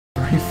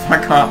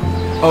Fuck off.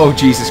 Oh,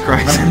 Jesus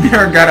Christ. I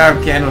never got out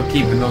of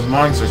Candlekeep, and those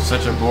monks are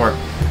such a bore.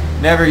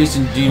 Never used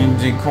to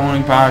do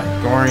calling pot,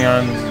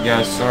 Gorion.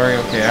 Yeah, sorry,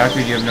 okay. After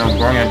you have known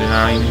Gorion did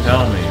not even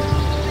tell me.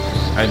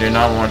 I do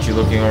not want you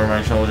looking over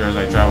my shoulder as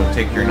I travel.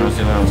 Take your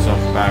nosy little self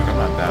back. I'm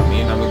not that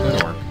mean. I'm a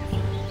good orc.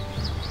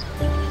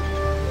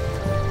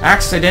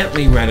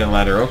 Accidentally read a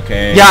letter.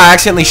 Okay. Yeah, I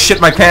accidentally shit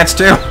my pants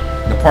too.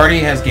 The party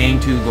has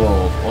gained 2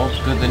 gold. Well, it's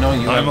good to know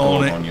you have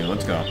gold on you.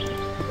 Let's go.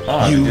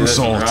 Oh, You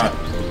assaulted.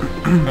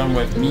 Come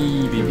with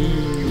me,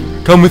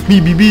 baby. Come with me,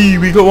 BB.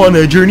 We go on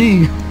a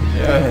journey.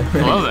 Yeah.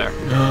 Hello there.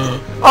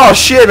 Oh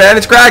shit, man!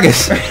 It's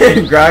Gragas.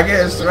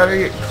 Gragas, what are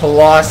you?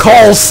 Colossus.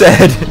 Cole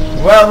said.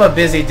 Well, a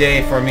busy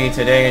day for me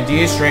today.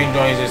 Indeed, strange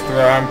noises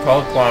through. I'm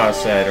called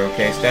Claus said.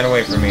 Okay, stand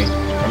away from me.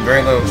 I'm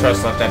very little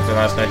trust left after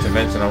last night's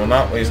events, and I will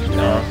not waste.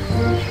 No.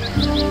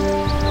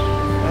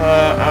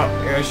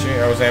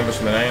 I was ambushed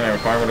in the night, and I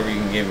require whatever you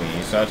can give me.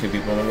 You saw 2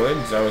 people in the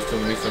woods. I was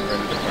told to be some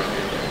friend of the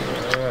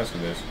party. Let's do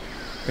this.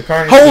 The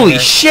card. Holy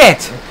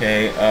shit!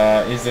 Okay,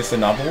 is this a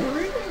novel we're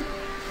reading?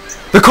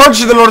 The cards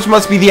to the notice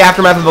must be the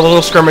aftermath of a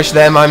little skirmish.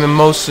 Them, I'm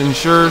most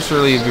unsure,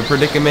 surely of your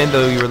predicament,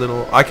 though you were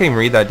little. I can't even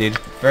read that, dude.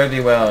 Fare thee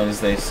well, as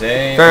they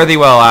say. Fare thee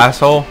well,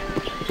 asshole.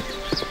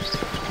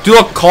 Do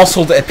look,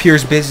 Coshold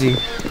appears busy.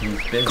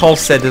 Cole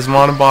said doesn't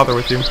want to bother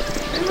with you.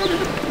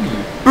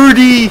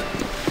 Birdie!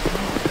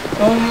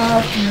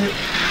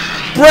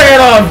 Bring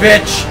it on,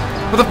 bitch!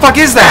 What the fuck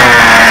is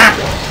that?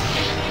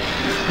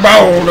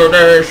 Boulder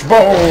dash,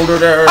 boulder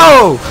dash.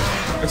 Oh!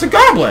 It's a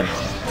goblin.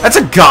 That's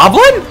a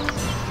goblin?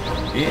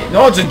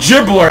 No, it's a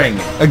gibbering.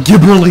 A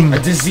gibberling. A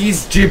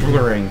diseased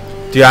gibbering.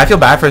 Dude, I feel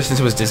bad for it since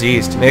it was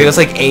diseased. Maybe it was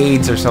like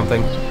AIDS or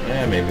something.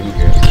 Yeah, maybe. Who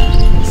cares?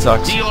 It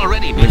sucks. Do you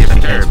already be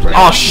disturbed?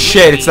 Oh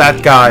shit, it's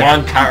that guy.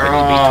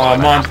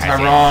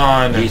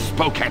 Montaron. He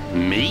spoke at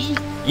me?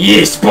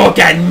 You spoke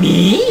at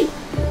me?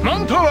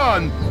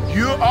 Montaron,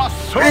 you are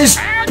so It's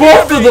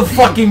both of the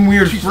fucking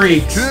weird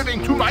freaks.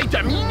 disturbing to my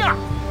demeanor.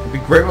 I'd be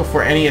grateful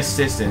for any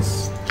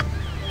assistance.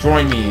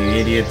 Join me, you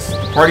idiots.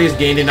 The party has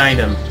gained an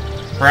item.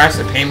 Perhaps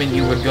a payment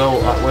you would go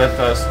with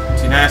us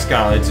to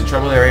Nazgul. It's a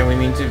troubled area and we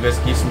mean to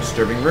investigate some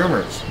disturbing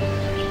rumors.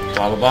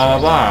 Blah, blah, blah,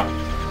 blah,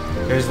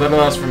 blah. There's little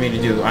else for me to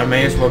do. I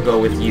may as well go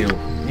with you.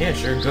 Yeah,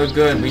 sure. Good,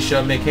 good. We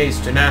shall make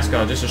haste to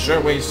Nazgul, just a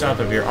short way south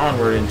of here.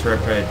 Onward,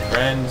 intrepid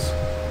friends.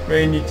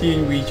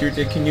 Anything, Richard,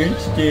 I can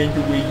understand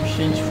the way you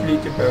sense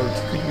flit about.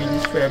 Could we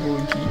just travel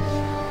in peace?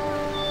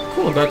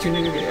 Cool, I got 2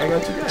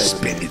 guys.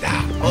 Spit it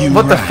out.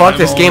 What the fuck?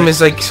 This game is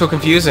like so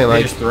confusing. They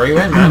Like, just throw you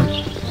in, man.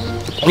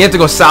 you have to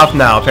go south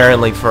now,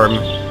 apparently, for...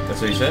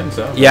 That's what he said,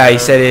 so. Yeah, he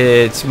said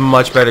it's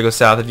much better to go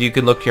south. If you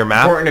could look to your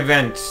map. Important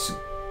events.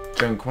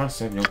 Done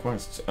quests, I have no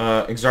quests.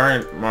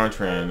 Exarnant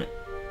Montran.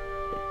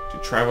 To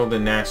travel to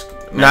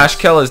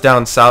Nashkel is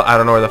down south. I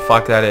don't know where the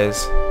fuck that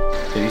is.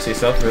 Did he say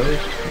south, really?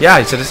 Yeah,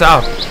 he said it's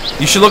south.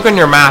 You should look on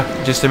your map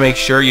just to make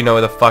sure you know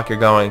where the fuck you're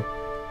going.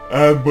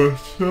 Ambush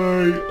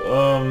site,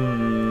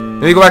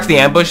 Maybe go back to the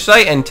ambush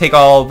site and take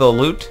all the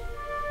loot.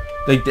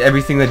 Like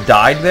everything that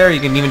died there.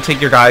 You can even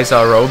take your guys'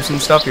 robes and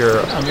stuff.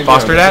 Your maybe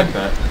foster I'll dad. take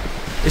that.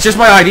 It's just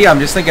my idea. I'm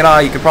just thinking,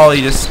 you could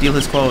probably just steal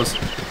his clothes.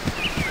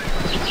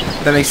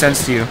 If that makes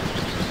sense to you.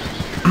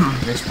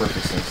 Makes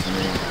perfect sense to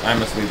me. I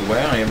must lead the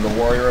way. I am the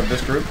warrior of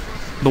this group.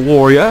 The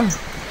warrior.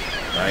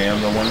 I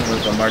am the one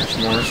with the much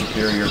more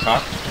superior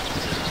cock.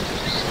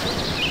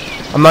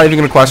 I'm not even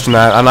gonna question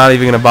that. I'm not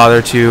even gonna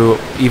bother to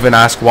even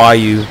ask why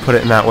you put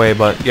it in that way.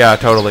 But yeah,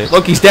 totally.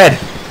 Look, he's dead.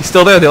 He's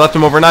still there. They left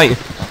him overnight.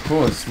 Oh,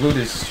 cool. This loot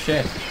is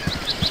shit.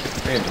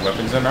 They have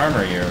weapons and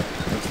armor here.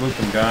 Let's loot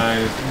them,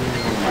 guys.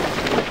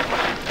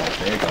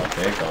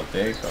 I'll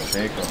take.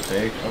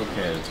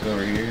 Okay, let's go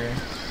over here.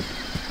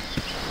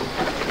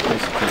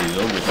 Basically, these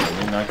ogres for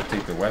me. Now I can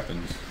take their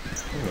weapons.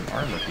 Ooh, an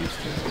armor piece,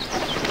 too.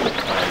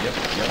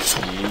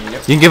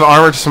 Yep. You can give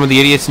armor to some of the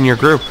idiots in your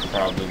group.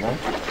 Probably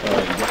won't.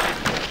 Yep.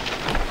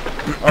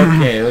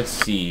 Okay, let's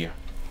see. Ooh,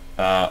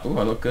 I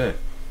look good.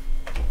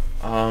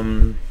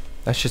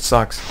 That shit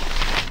sucks.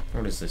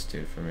 What does this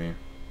do for me?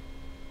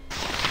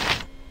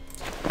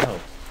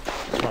 Belt.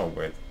 Oh,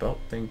 wait. Belt,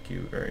 thank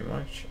you very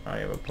much. I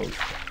have a potion.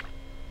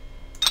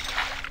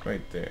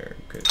 Right there,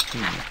 because he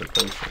used the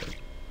potion.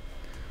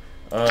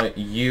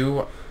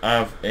 You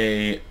have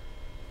a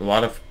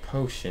lot of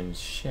potions.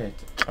 Shit.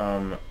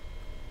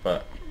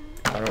 But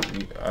I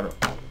don't.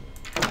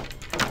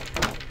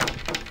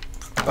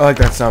 I like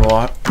that sound a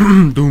lot.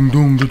 Doom,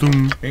 doom,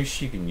 doom. Maybe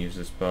she can use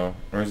this bow,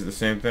 or is it the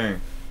same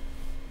thing?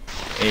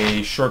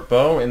 A short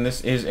bow, and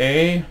this is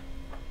a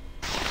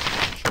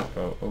short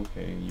bow.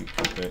 Okay, you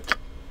keep it.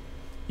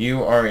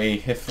 You are a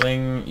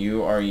Hifling.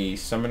 You are a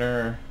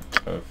summoner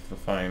of the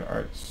fine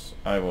arts.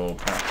 I will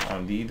pass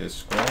on thee this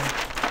scroll.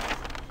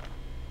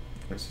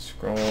 There's a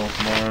scroll.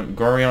 Come on,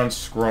 Gorion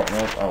scroll.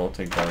 Nope, I will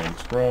take Gorion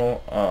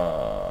scroll.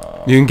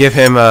 You can give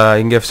him.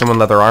 You can give someone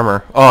leather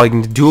armor. Oh, you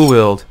can dual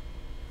wield.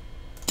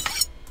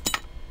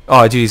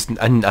 Oh, geez,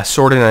 a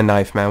sword and a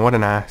knife, man. What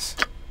an ass.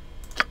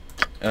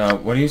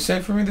 What do you say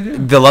for me to do?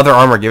 The leather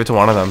armor, give it to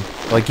one of them.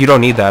 Like, you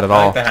don't need that at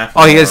all. like the half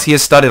Oh, he armor.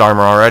 has studded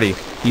armor already.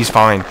 He's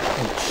fine.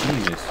 Oh,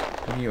 Jesus.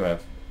 What are you, you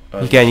have?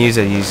 You can't use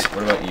it.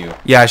 What about you?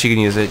 Yeah, she can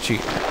use it. She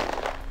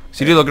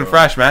do looking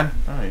fresh, man.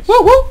 Nice.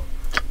 Woo woo.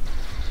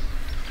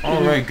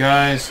 Alright,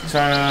 guys.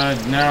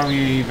 Now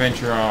we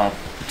venture off.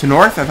 To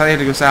north? I thought you had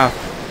to go south.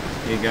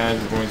 Hey, guys,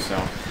 we're going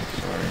south.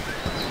 Sorry.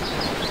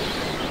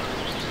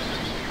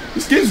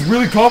 This game's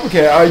really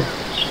complicated. I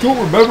don't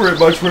remember it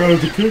much when I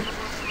was a kid.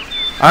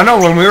 I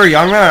don't know. When we were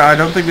younger, I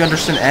don't think we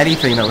understood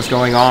anything that was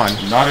going on.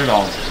 Not at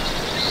all.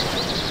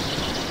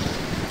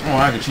 Oh,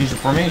 I could change the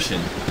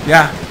formation.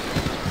 Yeah.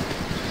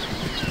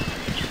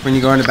 When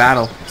you go into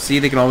battle. See,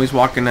 they can always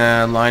walk in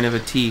a line of a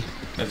T.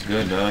 That's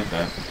good. I like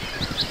that.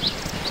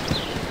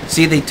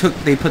 See, they put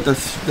the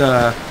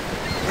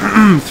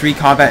 3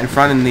 combat in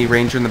front and the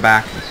ranger in the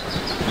back.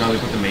 No, they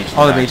put the mage in the back.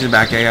 Oh, the mage in the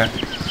back, yeah.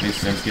 Makes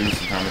sense. Give us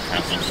some time to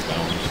cast some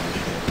spells or some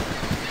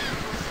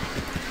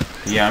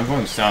shit. Yeah, I'm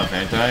going south,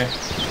 ain't I?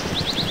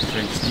 So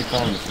just keep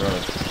following this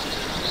road.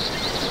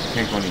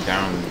 Can't go any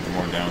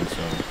more down,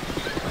 so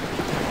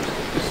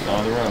just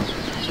follow the road.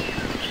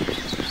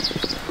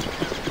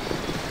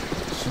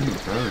 So many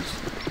birds.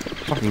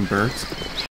 Fucking birds.